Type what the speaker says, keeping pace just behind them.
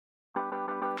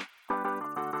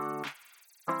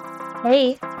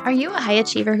Hey, are you a high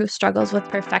achiever who struggles with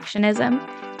perfectionism?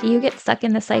 Do you get stuck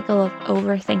in the cycle of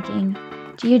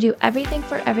overthinking? Do you do everything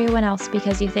for everyone else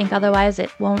because you think otherwise it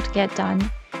won't get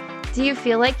done? Do you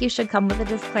feel like you should come with a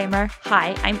disclaimer?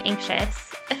 Hi, I'm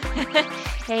anxious.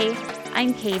 Hey,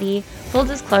 I'm Katie. Full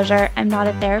disclosure, I'm not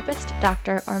a therapist,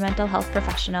 doctor, or mental health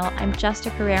professional. I'm just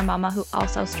a career mama who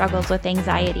also struggles with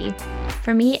anxiety.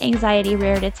 For me, anxiety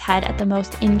reared its head at the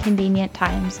most inconvenient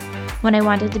times, when I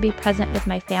wanted to be present with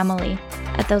my family,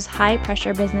 at those high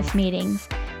pressure business meetings,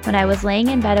 when I was laying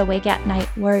in bed awake at night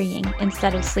worrying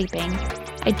instead of sleeping.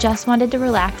 I just wanted to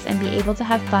relax and be able to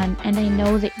have fun, and I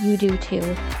know that you do too.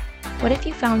 What if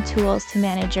you found tools to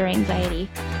manage your anxiety?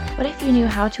 What if you knew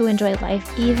how to enjoy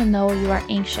life even though you are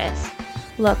anxious?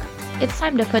 Look, it's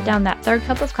time to put down that third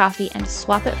cup of coffee and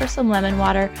swap it for some lemon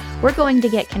water. We're going to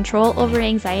get control over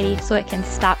anxiety so it can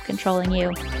stop controlling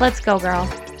you. Let's go, girl.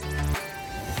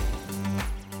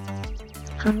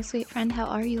 Hello, sweet friend. How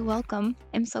are you? Welcome.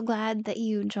 I'm so glad that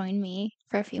you joined me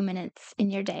for a few minutes in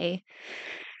your day.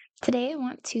 Today, I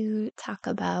want to talk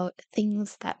about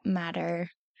things that matter.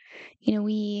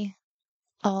 We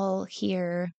all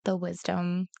hear the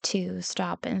wisdom to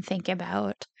stop and think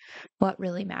about what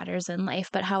really matters in life,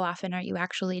 but how often are you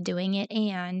actually doing it?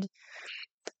 And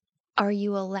are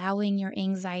you allowing your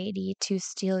anxiety to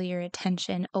steal your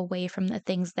attention away from the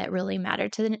things that really matter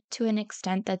to an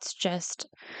extent that's just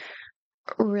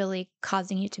really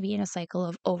causing you to be in a cycle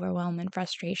of overwhelm and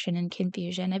frustration and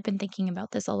confusion? I've been thinking about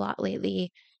this a lot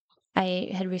lately. I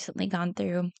had recently gone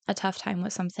through a tough time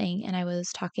with something, and I was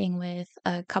talking with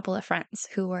a couple of friends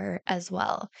who were as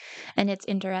well. And it's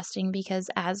interesting because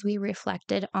as we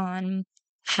reflected on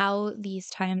how these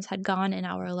times had gone in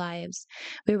our lives,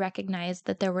 we recognized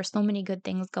that there were so many good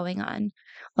things going on,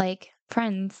 like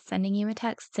friends sending you a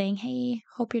text saying, "Hey,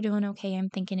 hope you're doing okay. I'm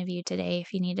thinking of you today.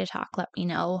 If you need to talk, let me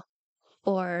know."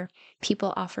 Or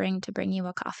people offering to bring you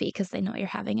a coffee because they know you're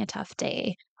having a tough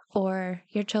day, or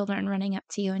your children running up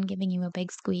to you and giving you a big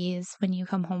squeeze when you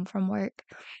come home from work,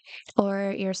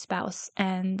 or your spouse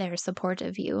and their support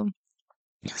of you.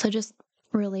 So just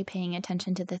really paying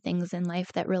attention to the things in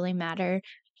life that really matter.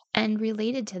 And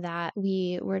related to that,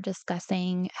 we were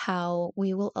discussing how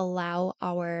we will allow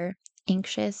our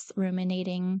anxious,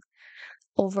 ruminating,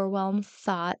 overwhelmed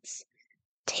thoughts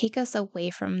take us away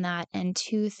from that and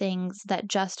to things that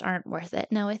just aren't worth it.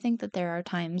 Now, I think that there are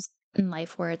times in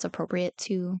life where it's appropriate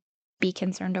to be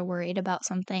concerned or worried about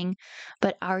something,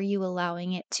 but are you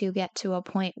allowing it to get to a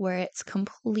point where it's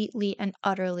completely and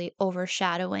utterly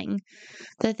overshadowing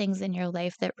the things in your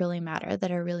life that really matter,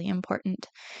 that are really important?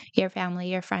 Your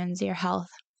family, your friends, your health,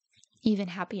 even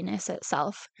happiness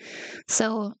itself.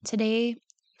 So, today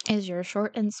is your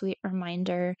short and sweet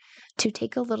reminder to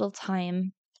take a little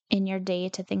time in your day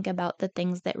to think about the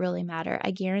things that really matter.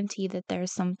 I guarantee that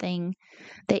there's something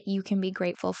that you can be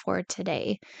grateful for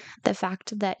today. The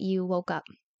fact that you woke up,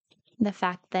 the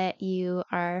fact that you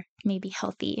are maybe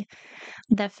healthy,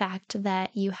 the fact that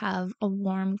you have a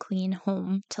warm, clean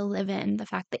home to live in, the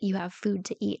fact that you have food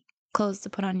to eat, clothes to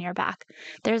put on your back.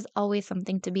 There's always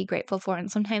something to be grateful for. And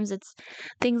sometimes it's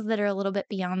things that are a little bit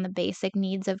beyond the basic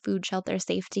needs of food, shelter,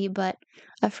 safety, but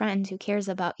a friend who cares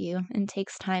about you and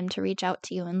takes time to reach out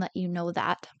to you and let you know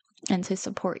that and to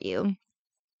support you.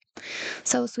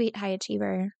 So, sweet high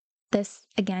achiever, this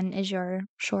again is your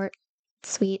short,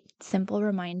 sweet, simple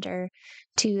reminder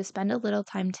to spend a little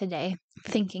time today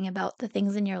thinking about the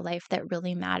things in your life that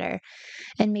really matter,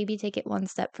 and maybe take it one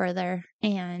step further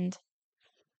and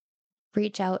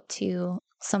reach out to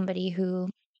somebody who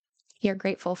you're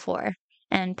grateful for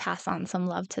and pass on some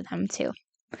love to them too.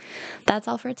 That's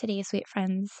all for today, sweet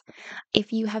friends.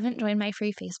 If you haven't joined my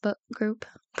free Facebook group,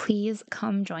 please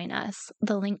come join us.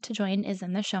 The link to join is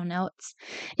in the show notes.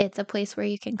 It's a place where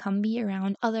you can come be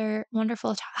around other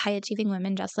wonderful, high achieving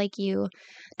women just like you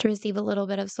to receive a little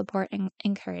bit of support and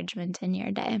encouragement in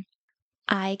your day.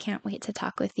 I can't wait to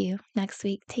talk with you next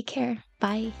week. Take care.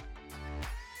 Bye.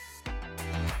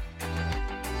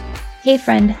 Hey,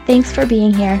 friend, thanks for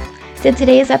being here. Did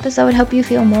today's episode help you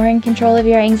feel more in control of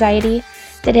your anxiety?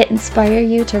 Did it inspire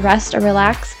you to rest or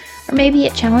relax? Or maybe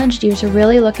it challenged you to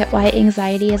really look at why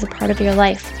anxiety is a part of your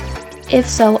life? If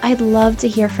so, I'd love to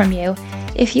hear from you.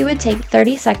 If you would take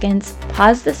 30 seconds,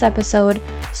 pause this episode,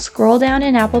 scroll down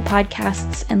in Apple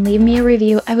Podcasts, and leave me a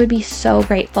review, I would be so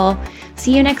grateful.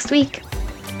 See you next week.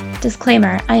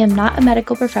 Disclaimer, I am not a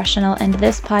medical professional, and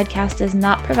this podcast is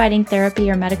not providing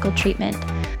therapy or medical treatment.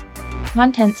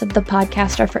 Contents of the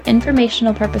podcast are for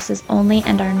informational purposes only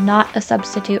and are not a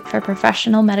substitute for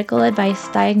professional medical advice,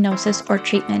 diagnosis, or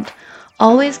treatment.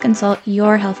 Always consult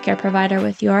your healthcare provider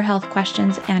with your health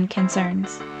questions and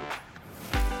concerns.